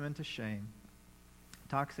forces them into shame,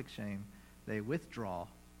 toxic shame. They withdraw.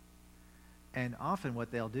 And often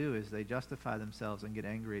what they'll do is they justify themselves and get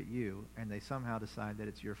angry at you, and they somehow decide that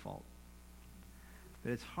it's your fault.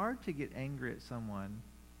 But it's hard to get angry at someone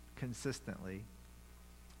consistently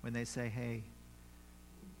when they say, hey,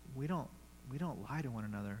 we don't lie to one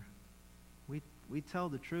another. We tell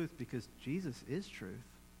the truth because Jesus is truth.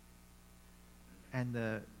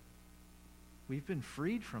 And we've been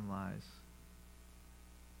freed from lies.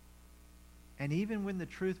 And even when the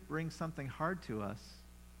truth brings something hard to us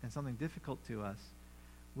and something difficult to us,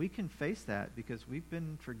 we can face that because we've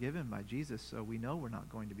been forgiven by Jesus, so we know we're not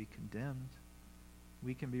going to be condemned.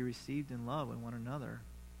 We can be received in love in one another.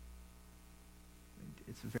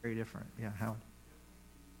 It's very different. Yeah, Howard?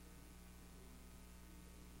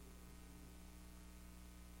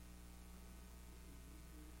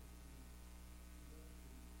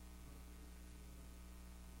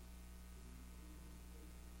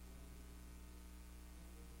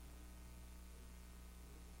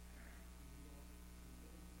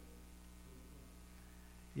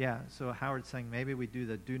 Yeah, so Howard's saying maybe we do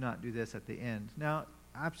the do not do this at the end. Now,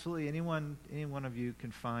 absolutely, any one of you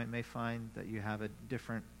may find that you have a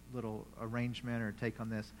different little arrangement or take on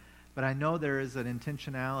this. But I know there is an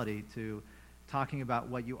intentionality to talking about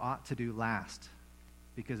what you ought to do last,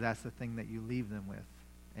 because that's the thing that you leave them with.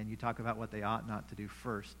 And you talk about what they ought not to do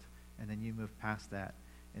first, and then you move past that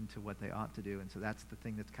into what they ought to do. And so that's the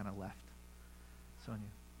thing that's kind of left. Sonia?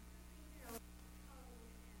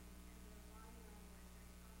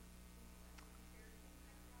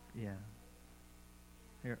 Yeah.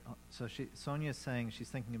 Here, so Sonia's saying she's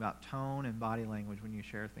thinking about tone and body language when you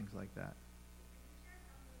share things like that.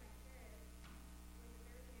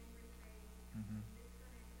 Mm-hmm.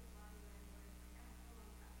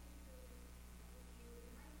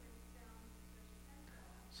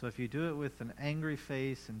 So if you do it with an angry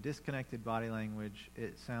face and disconnected body language,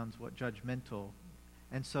 it sounds judgmental.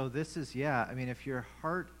 And so this is, if your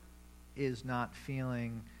heart is not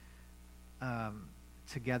feeling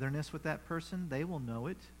togetherness with that person, they will know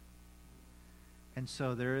it. And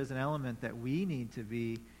so there is an element that we need to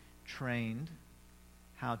be trained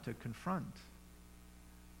how to confront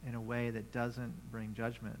in a way that doesn't bring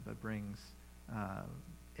judgment, but brings,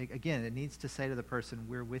 it needs to say to the person,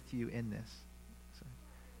 we're with you in this. So.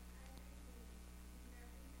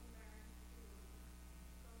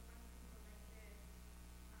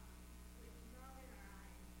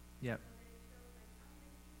 Yep.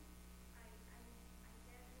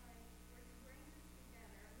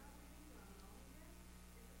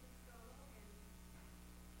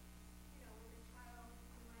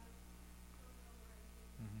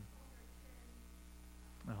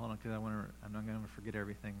 Hold on, because I'm not going to forget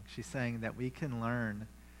everything. She's saying that we can learn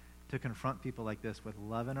to confront people like this with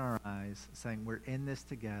love in our eyes, saying we're in this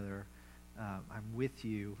together, I'm with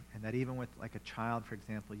you, and that even with like a child, for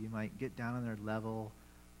example, you might get down on their level,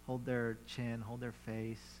 hold their chin, hold their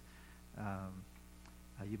face.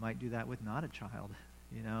 You might do that with not a child,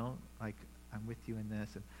 like I'm with you in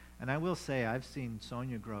this. And I will say I've seen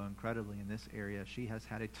Sonia grow incredibly in this area. She has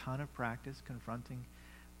had a ton of practice confronting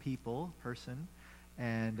person.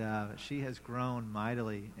 And she has grown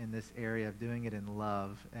mightily in this area of doing it in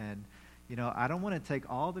love. And, I don't want to take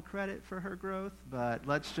all the credit for her growth, but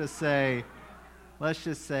let's just say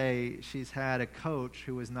she's had a coach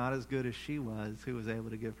who was not as good as she was, who was able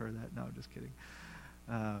to give her that. No, just kidding.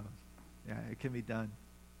 Yeah, it can be done.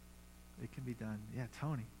 It can be done. Yeah,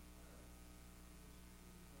 Tony.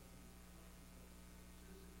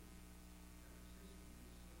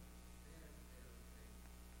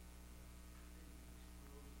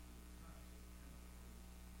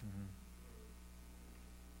 Mm-hmm.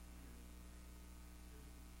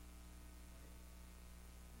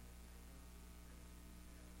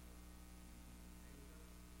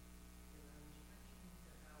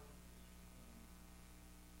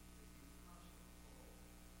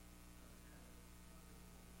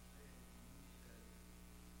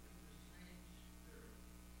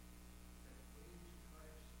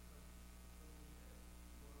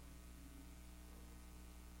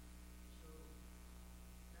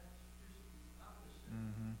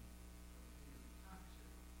 Mm-hmm.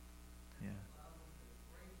 Yeah.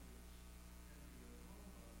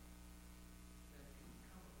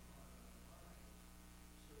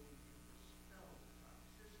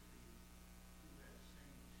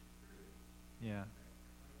 Yeah.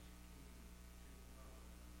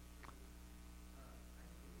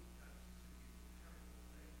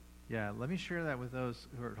 Yeah, let me share that with those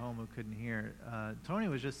who are at home who couldn't hear. Tony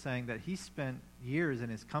was just saying that he spent years in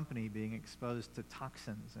his company being exposed to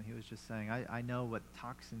toxins, and he was just saying, I know what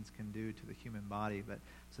toxins can do to the human body, but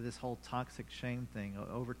so this whole toxic shame thing,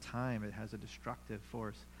 over time, it has a destructive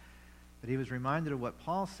force. But he was reminded of what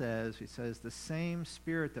Paul says. He says, the same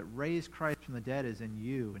Spirit that raised Christ from the dead is in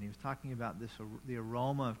you. And he was talking about this, the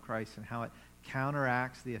aroma of Christ and how it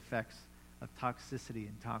counteracts the effects of toxicity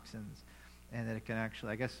and toxins. And that it can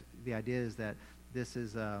actually, I guess the idea is that this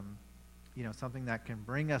is, something that can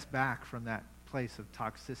bring us back from that place of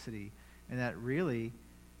toxicity. And that really,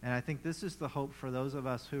 and I think this is the hope for those of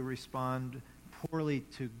us who respond poorly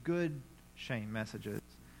to good shame messages.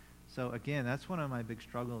 So again, that's one of my big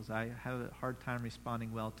struggles. I have a hard time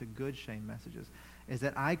responding well to good shame messages, is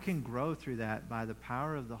that I can grow through that by the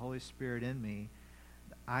power of the Holy Spirit in me.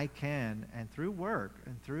 I can, and through work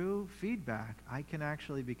and through feedback, I can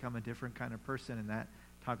actually become a different kind of person, and that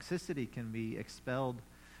toxicity can be expelled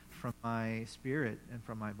from my spirit and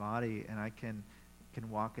from my body, and I can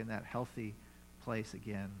walk in that healthy place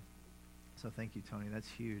again. So thank you, Tony. That's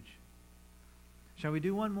huge. Shall we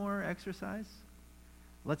do one more exercise?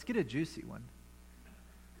 Let's get a juicy one.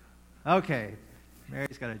 Okay.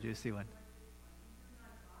 Mary's got a juicy one.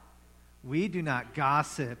 We do not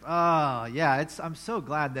gossip. Oh, yeah. I'm so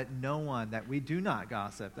glad that we do not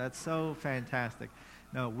gossip. That's so fantastic.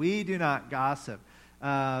 No, we do not gossip.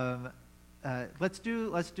 Let's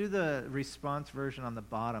do the response version on the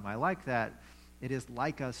bottom. I like that. It is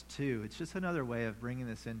like us too. It's just another way of bringing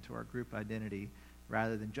this into our group identity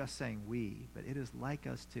rather than just saying we, but it is like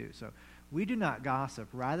us too. So we do not gossip.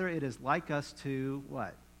 Rather, it is like us to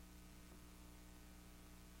what?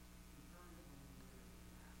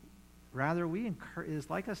 Rather, it is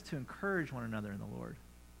like us to encourage one another in the Lord.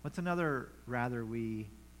 What's another rather we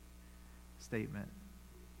statement?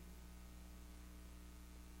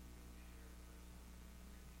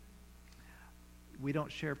 We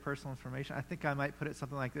don't share personal information. I think I might put it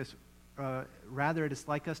something like this. Rather, it is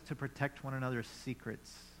like us to protect one another's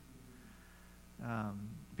secrets.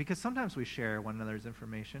 Because sometimes we share one another's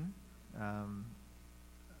information.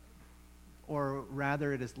 Or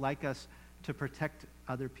rather, it is like us to protect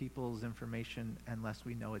other people's information unless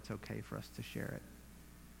we know it's okay for us to share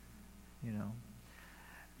it.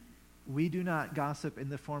 We do not gossip in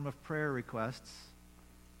the form of prayer requests.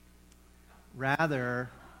 Rather,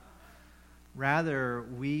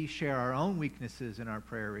 we share our own weaknesses in our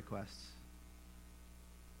prayer requests.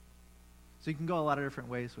 So you can go a lot of different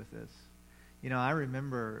ways with this. I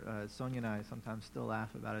remember Sonia and I sometimes still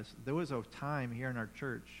laugh about it. There was a time here in our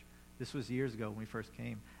church, this was years ago when we first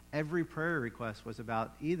came, every prayer request was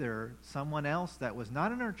about either someone else that was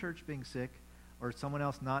not in our church being sick or someone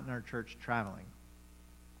else not in our church traveling.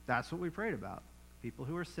 That's what we prayed about, people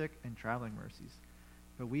who are sick and traveling mercies.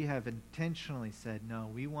 But we have intentionally said, no,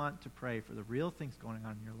 we want to pray for the real things going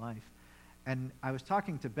on in your life. And I was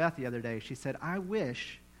talking to Beth the other day. She said, I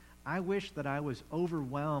wish that I was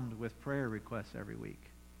overwhelmed with prayer requests every week.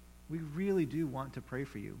 We really do want to pray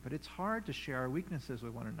for you, but it's hard to share our weaknesses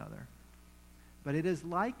with one another. But it is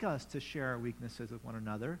like us to share our weaknesses with one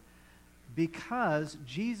another because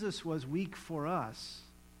Jesus was weak for us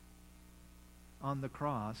on the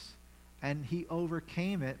cross, and he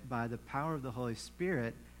overcame it by the power of the Holy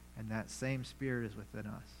Spirit, and that same Spirit is within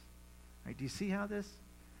us. Right? Do you see how this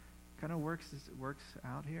kind of works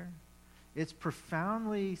out here? It's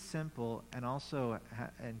profoundly simple and also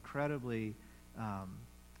incredibly,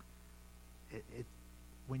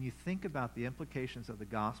 when you think about the implications of the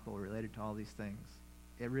gospel related to all these things,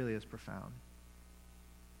 it really is profound.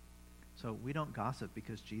 So we don't gossip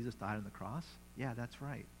because Jesus died on the cross? Yeah, that's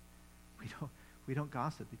right. We don't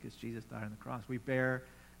gossip because Jesus died on the cross. We bear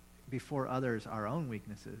before others our own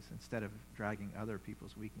weaknesses instead of dragging other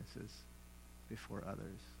people's weaknesses before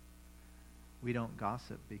others. We don't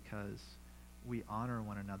gossip because we honor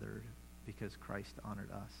one another because Christ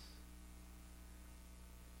honored us.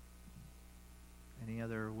 Any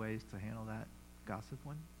other ways to handle that gossip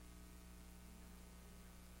one?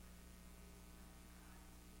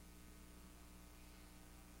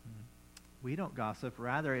 We don't gossip.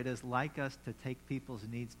 Rather, it is like us to take people's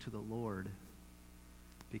needs to the Lord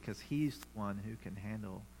because he's the one who can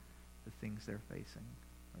handle the things they're facing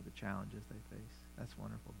or the challenges they face. That's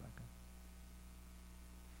wonderful, Becca.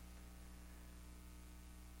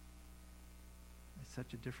 It's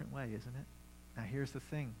such a different way, isn't it? Now, here's the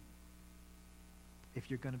thing. If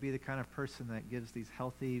you're going to be the kind of person that gives these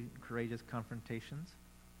healthy, courageous confrontations,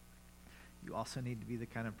 you also need to be the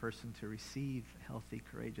kind of person to receive healthy,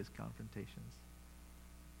 courageous confrontations.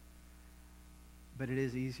 But it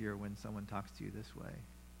is easier when someone talks to you this way.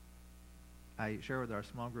 I shared with our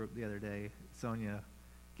small group the other day, Sonia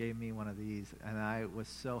gave me one of these, and I was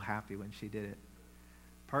so happy when she did it.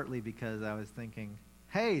 Partly because I was thinking,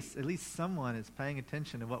 hey, at least someone is paying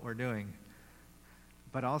attention to what we're doing.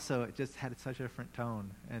 But also, it just had such a different tone.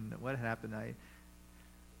 And what happened,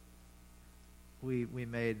 we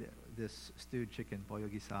made this stewed chicken, pollo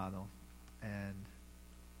guisado, and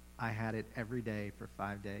I had it every day for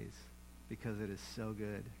 5 days because it is so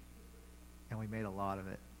good. And we made a lot of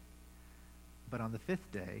it. But on the 5th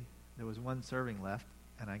day, there was one serving left,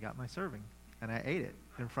 and I got my serving, and I ate it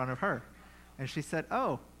in front of her. And she said,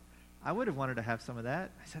 oh, I would have wanted to have some of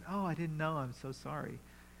that. I said, oh, I didn't know. I'm so sorry.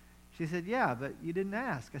 She said, yeah, but you didn't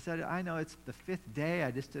ask. I said, I know it's the 5th day.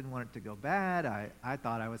 I just didn't want it to go bad. I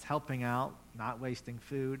thought I was helping out, not wasting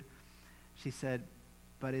food. She said,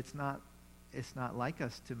 but it's not like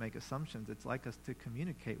us to make assumptions. It's like us to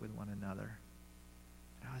communicate with one another.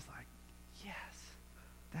 And I was like, yes,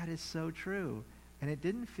 that is so true. And it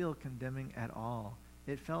didn't feel condemning at all.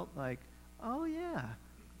 It felt like, oh yeah,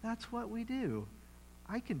 that's what we do.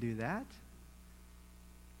 I can do that.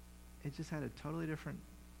 It just had a totally different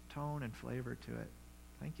tone and flavor to it.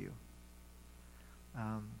 Thank you.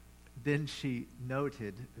 Then she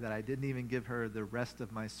noted that I didn't even give her the rest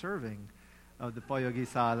of my serving of the pollo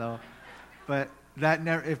guisado. But that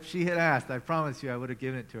never, if she had asked, I promise you I would have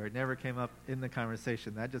given it to her. It never came up in the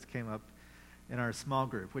conversation. That just came up in our small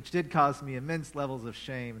group, which did cause me immense levels of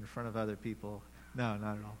shame in front of other people. No,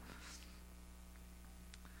 not at all.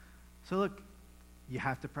 So look, you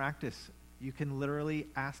have to practice. You can literally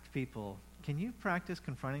ask people, can you practice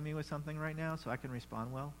confronting me with something right now so I can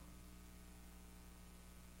respond well?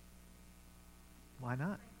 Why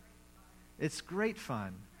not? It's great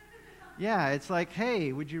fun. Yeah, it's like,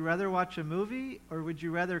 hey, would you rather watch a movie or would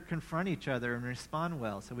you rather confront each other and respond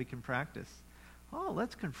well so we can practice? Oh,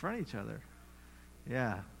 let's confront each other.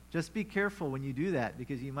 Yeah, just be careful when you do that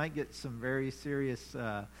because you might get some very serious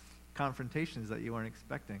confrontations that you weren't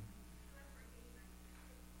expecting.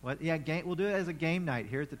 What? Yeah, we'll do it as a game night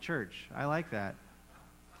here at the church. I like that.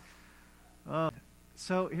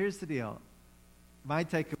 So here's the deal. My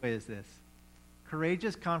takeaway is this.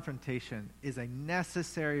 Courageous confrontation is a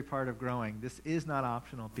necessary part of growing. This is not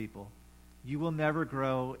optional, people. You will never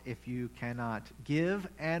grow if you cannot give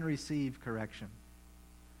and receive correction.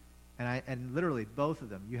 And literally, both of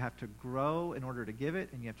them. You have to grow in order to give it,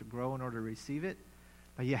 and you have to grow in order to receive it.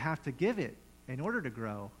 But you have to give it in order to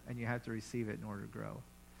grow, and you have to receive it in order to grow.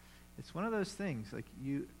 It's one of those things. Like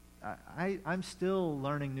I'm still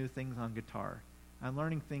learning new things on guitar. I'm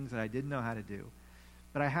learning things that I didn't know how to do.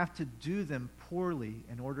 But I have to do them poorly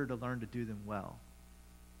in order to learn to do them well.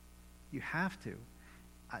 You have to.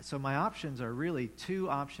 So my options are really two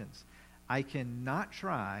options. I can not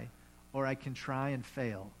try, or I can try and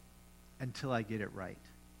fail until I get it right.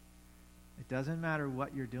 It doesn't matter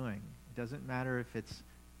what you're doing. It doesn't matter if it's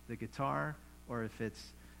the guitar or if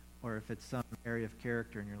it's some area of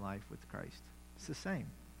character in your life with Christ. It's the same.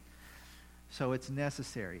 So it's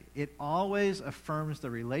necessary. It always affirms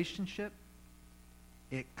the relationship.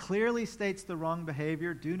 It clearly states the wrong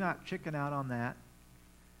behavior. Do not chicken out on that.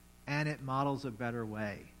 And it models a better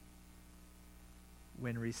way.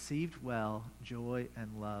 When received well, joy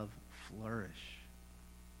and love flourish.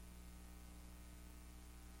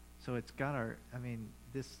 So it's got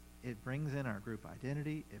it brings in our group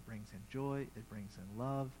identity, it brings in joy, it brings in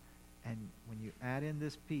love, and when you add in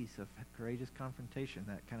this piece of courageous confrontation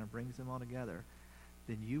that kind of brings them all together,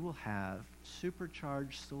 then you will have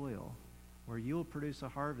supercharged soil where you will produce a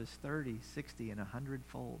harvest 30, 60, and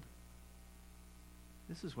 100-fold.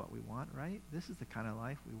 This is what we want, right? This is the kind of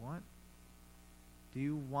life we want. Do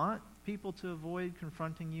you want people to avoid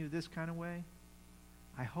confronting you this kind of way?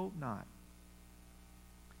 I hope not.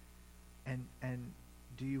 And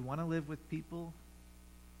do you want to live with people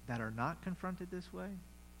that are not confronted this way?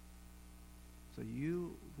 So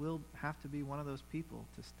you will have to be one of those people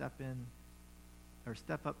to step in or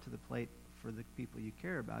step up to the plate for the people you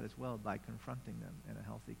care about as well by confronting them in a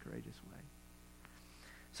healthy, courageous way.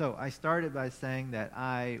 So I started by saying that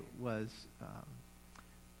I was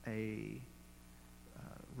a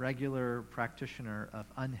regular practitioner of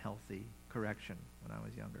unhealthy correction when I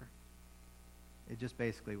was younger. It just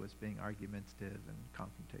basically was being argumentative and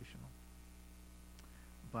confrontational.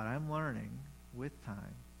 But I'm learning with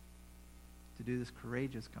time to do this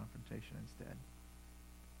courageous confrontation instead.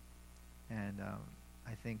 And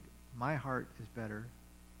I think my heart is better,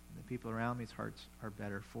 and the people around me's hearts are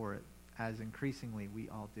better for it, as increasingly we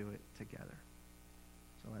all do it together.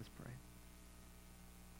 So let's pray.